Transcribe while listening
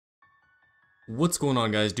What's going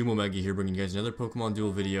on, guys? Duel here, bringing you guys another Pokemon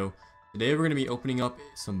Duel video. Today we're going to be opening up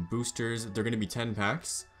some boosters. They're going to be 10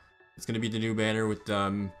 packs. It's going to be the new banner with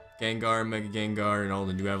Gengar, Mega Gengar, and all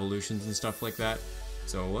the new evolutions and stuff like that.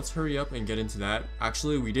 So let's hurry up and get into that.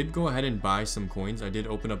 Actually, we did go ahead and buy some coins. I did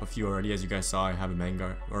open up a few already. As you guys saw, I have a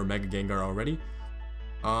Mega Gengar already.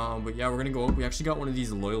 But yeah, we're going to go up. We actually got one of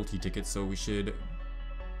these loyalty tickets, so we should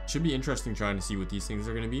be interesting trying to see what these things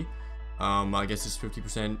are going to be. I guess it's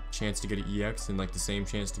 50% chance to get an EX and like the same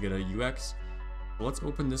chance to get a UX. But let's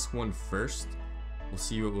open this one first. We'll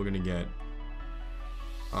see what we're gonna get.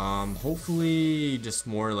 Hopefully just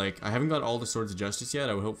more like, I haven't got all the Swords of Justice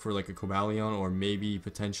yet. I would hope for like a Cobalion or maybe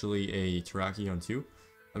potentially a Terrakion too.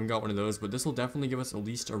 I haven't got one of those, but this will definitely give us at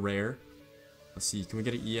least a rare. Let's see, can we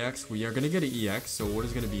get an EX? We are gonna get an EX, so what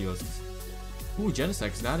is gonna be? Ooh,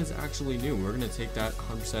 Genesect, that is actually new. We're gonna take that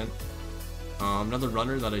 100%. Another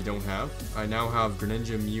runner that I don't have. I now have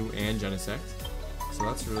Greninja, Mew, and Genesect. So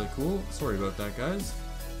that's really cool. Sorry about that, guys.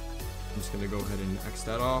 I'm just going to go ahead and X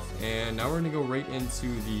that off. And now we're going to go right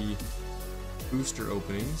into the booster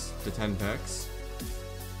openings, the 10 packs.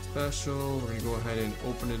 Special, we're going to go ahead and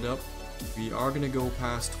open it up. We are going to go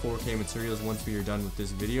past 4K materials once we are done with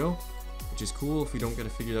this video, which is cool. If we don't get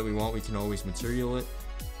a figure that we want, we can always material it.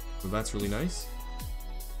 So that's really nice.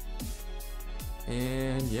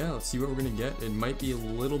 And yeah, let's see what we're gonna get. It might be a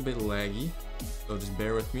little bit laggy, so just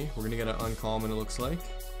bear with me. We're gonna get an uncommon, it looks like.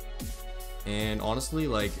 And honestly,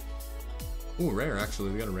 like, ooh, rare, actually,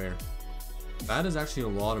 we got a rare. That is actually a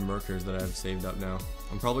lot of Murkers that I have saved up now.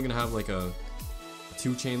 I'm probably gonna have like a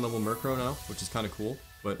 2-chain level Murkrow now, which is kind of cool.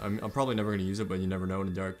 But I'm probably never gonna use it, but you never know in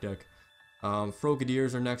a dark deck. Frogadier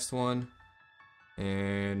is our next one.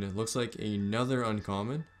 And it looks like another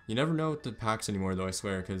uncommon. You never know with the packs anymore though, I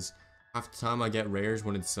swear, because half the time I get rares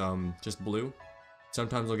when it's just blue.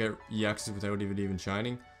 Sometimes I'll get EXs without even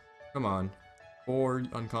shining. Come on. 4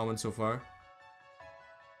 uncommon so far.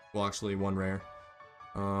 Well, actually 1 rare.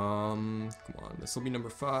 Come on. This will be number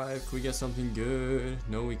 5. Can we get something good?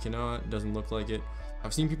 No, we cannot. Doesn't look like it.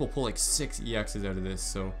 I've seen people pull like 6 EXs out of this,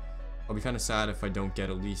 so I'll be kind of sad if I don't get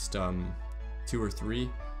at least 2 or 3.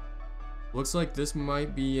 Looks like this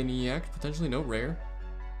might be an EX. Potentially no rare.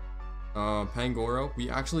 Pangoro. We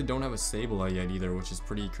actually don't have a Sableye yet either, which is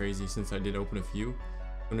pretty crazy since I did open a few.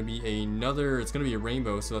 Gonna be another, it's gonna be a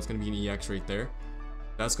rainbow, so that's gonna be an EX right there.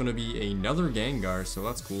 That's gonna be another Gengar, so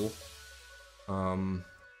that's cool.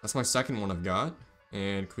 That's my second one I've got.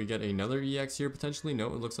 And can we get another EX here potentially? No,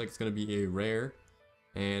 it looks like it's gonna be a rare.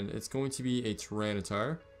 And it's going to be a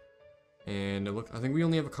Tyranitar. And I think we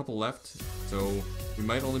only have a couple left, so we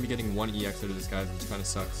might only be getting 1 EX out of this guy, which kind of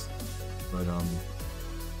sucks. But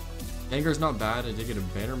Gengar's not bad. I did get a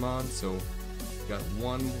Bannermon, so we got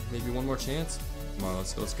maybe one more chance. Come on,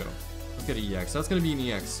 let's go. Let's get an EX. That's gonna be an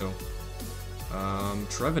EX. So,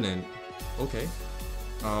 Trevenant. Okay.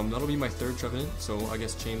 That'll be my 3rd Trevenant. So I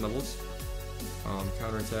guess chain levels.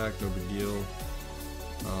 Counterattack, no big deal.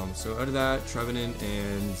 So out of that, Trevenant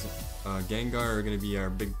and Gengar are gonna be our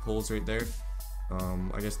big pulls right there.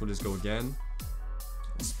 I guess we'll just go again.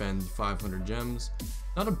 Spend 500 gems.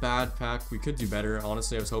 Not a bad pack. We could do better.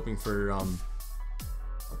 Honestly, I was hoping for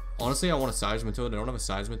honestly, I want a Seismitoad. I don't have a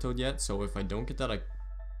Seismitoad yet, so if I don't get that, I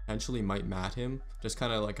potentially might mat him. Just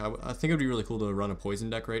kind of like, I think it would be really cool to run a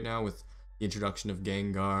poison deck right now with the introduction of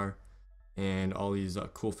Gengar and all these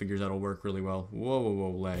cool figures that'll work really well.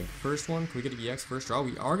 Whoa, lag. First one, can we get an EX first draw?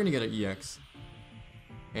 We are gonna get an EX.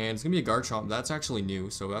 And it's gonna be a Garchomp. That's actually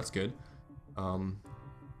new, so that's good.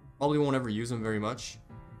 Probably won't ever use them very much.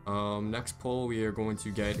 Next pull, we are going to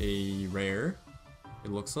get a rare,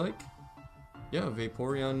 it looks like. Yeah,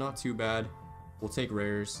 Vaporeon, not too bad. We'll take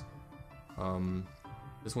rares.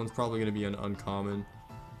 This one's probably going to be an uncommon.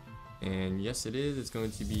 And yes, it is. It's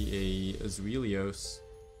going to be a Azuelios.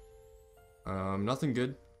 Nothing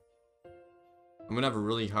good. I'm going to have a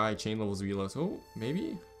really high chain level Azuelios. Oh,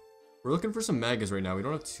 maybe? We're looking for some Megas right now. We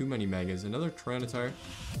don't have too many Megas. Another Tyranitar.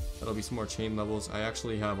 That'll be some more chain levels. I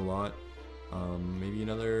actually have a lot. Maybe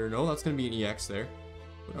another, no, that's gonna be an EX there.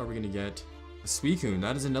 What are we gonna get? A Suicune.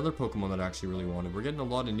 That is another Pokemon that I actually really wanted. We're getting a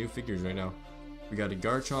lot of new figures right now. We got a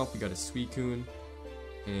Garchomp, we got a Suicune,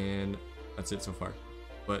 and that's it so far.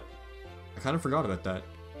 But I kind of forgot about that.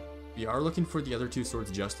 We are looking for the other 2 Swords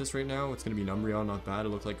of Justice right now. It's gonna be an Umbreon, not bad. It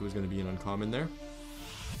looked like it was gonna be an uncommon there.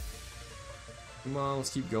 Come on,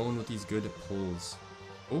 let's keep going with these good pulls.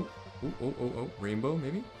 Oh, Rainbow,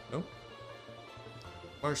 maybe? Nope.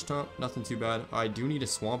 Marshtomp, nothing too bad. I do need a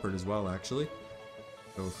Swampert as well, actually.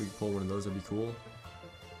 So if we could pull one of those, that'd be cool.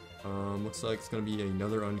 Looks like it's gonna be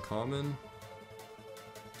another uncommon.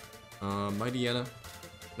 Mightyena,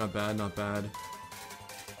 not bad, not bad.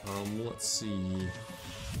 Let's see.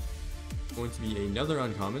 Going to be another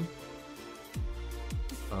uncommon.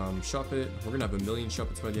 Shuppet. We're gonna have a million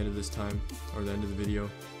Shuppets by the end of this time, or the end of the video.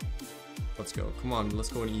 Let's go. Come on, let's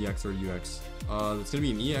go an EX or a UX. It's gonna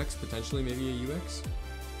be an EX, potentially maybe a UX.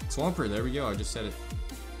 Swampert, there we go, I just said it.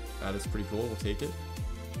 That is pretty cool, we'll take it.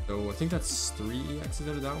 So I think that's 3 EXs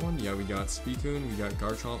out of that one. Yeah, we got Suicune, we got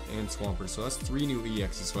Garchomp, and Swampert. So that's 3 new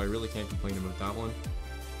EXs, so I really can't complain about that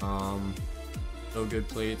one. No good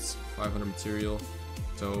plates, 500 material.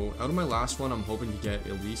 So out of my last one, I'm hoping to get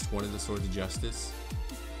at least one of the Swords of Justice.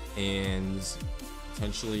 And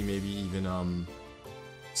potentially maybe even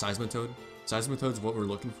Seismitoad. Seismitoad's what we're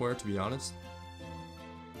looking for, to be honest.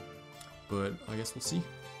 But I guess we'll see.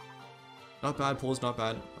 Not bad, pulls not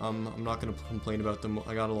bad. I'm not gonna complain about them.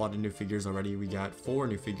 I got a lot of new figures already. We got 4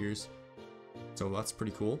 new figures, so that's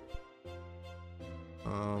pretty cool.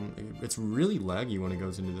 It's really laggy when it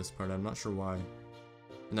goes into this part. I'm not sure why.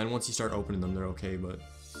 And then once you start opening them, they're okay. But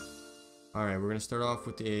all right, we're gonna start off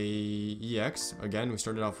with a EX. Again, we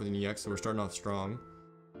started off with an EX, so we're starting off strong.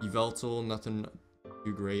 Yveltal, nothing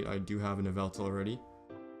too great. I do have an Yveltal already.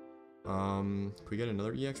 Can we get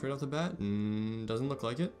another EX right off the bat? Doesn't look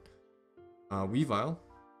like it. Weavile.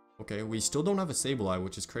 Okay, we still don't have a Sableye,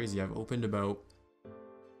 which is crazy. I've opened about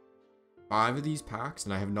 5 of these packs,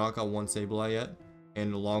 and I have not got one Sableye yet.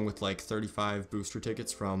 And along with like 35 booster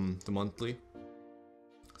tickets from the monthly.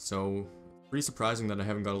 So, pretty surprising that I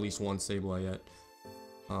haven't got at least one Sableye yet.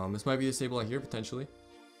 This might be a Sableye here, potentially.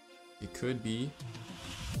 It could be.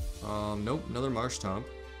 Nope, another Marshtomp.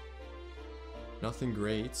 Nothing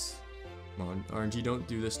great. Come on, RNG, don't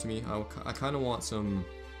do this to me. I kind of want some...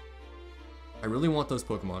 I really want those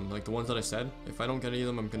Pokemon, like the ones that I said. If I don't get any of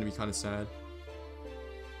them, I'm going to be kind of sad.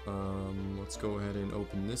 Let's go ahead and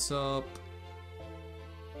open this up.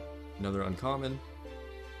 Another uncommon.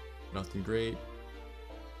 Nothing great.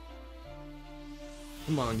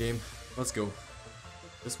 Come on, game. Let's go.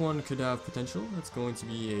 This one could have potential. It's going to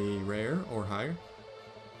be a rare or higher.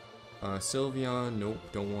 Sylveon, nope,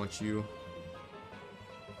 don't want you.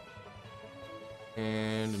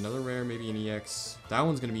 And another rare, maybe an EX. That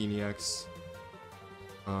one's going to be an EX.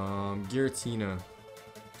 Giratina.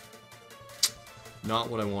 Not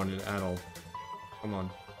what I wanted at all. Come on.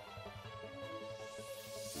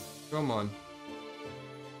 Come on.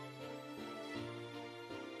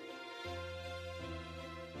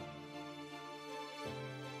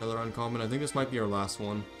 Another uncommon. I think this might be our last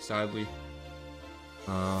one, sadly.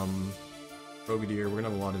 Frogadier. We're gonna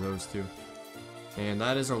have a lot of those too. And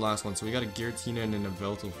that is our last one. So we got a Giratina and an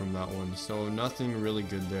Yveltal from that one. So nothing really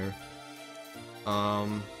good there.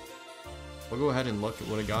 We'll go ahead and look at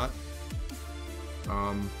what I got.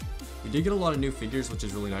 We did get a lot of new figures, which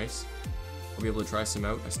is really nice. I'll be able to try some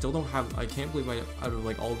out. I still don't have, I can't believe out of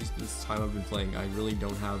like all this time I've been playing, I really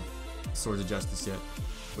don't have Swords of Justice yet,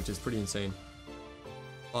 which is pretty insane.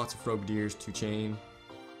 Lots of Frogadiers to chain,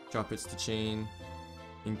 Choppets to chain,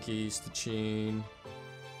 Inkeys to chain,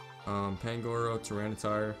 Pangoro,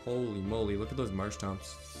 Tyranitar. Holy moly, look at those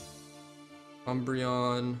Marshtomps.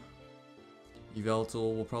 Umbreon,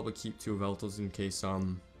 Yveltal. We'll probably keep 2 Yveltals in case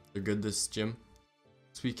they're good this gym.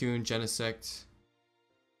 Suicune, Genesect,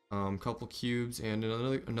 couple cubes, and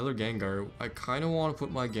another Gengar. I kind of want to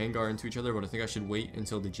put my Gengar into each other, but I think I should wait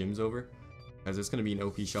until the gym's over, as it's going to be an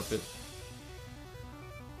OP Shuppet.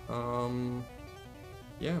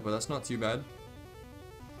 Yeah, but that's not too bad.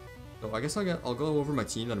 So I guess I'll go over my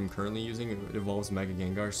team that I'm currently using. It involves Mega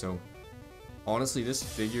Gengar, so honestly, this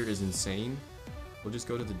figure is insane. We'll just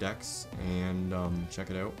go to the decks and check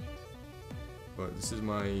it out. But this is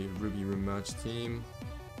my Ruby Room Match team.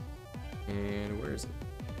 And where is it?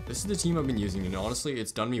 This is the team I've been using, and honestly,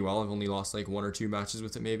 it's done me well. I've only lost like 1 or 2 matches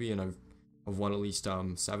with it maybe, and I've won at least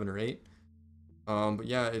 7 or 8. But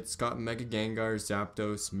yeah, it's got Mega Gengar,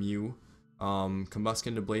 Zapdos, Mew,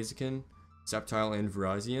 Combuskin to Blaziken, Sceptile, and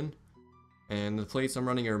Virizion. And the plates I'm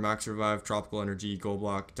running are Max Revive, Tropical Energy,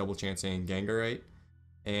 Golblock, Double Chance, and Gengarite.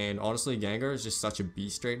 And honestly, Gengar is just such a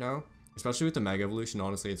beast right now. Especially with the Mega Evolution,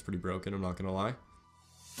 honestly, it's pretty broken, I'm not gonna lie.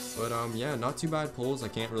 But yeah, not too bad pulls. I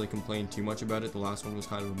can't really complain too much about it. The last one was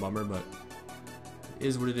kind of a bummer, but it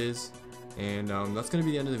is what it is. And that's gonna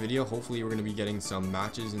be the end of the video. Hopefully we're gonna be getting some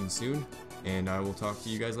matches in soon. And I will talk to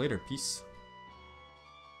you guys later. Peace.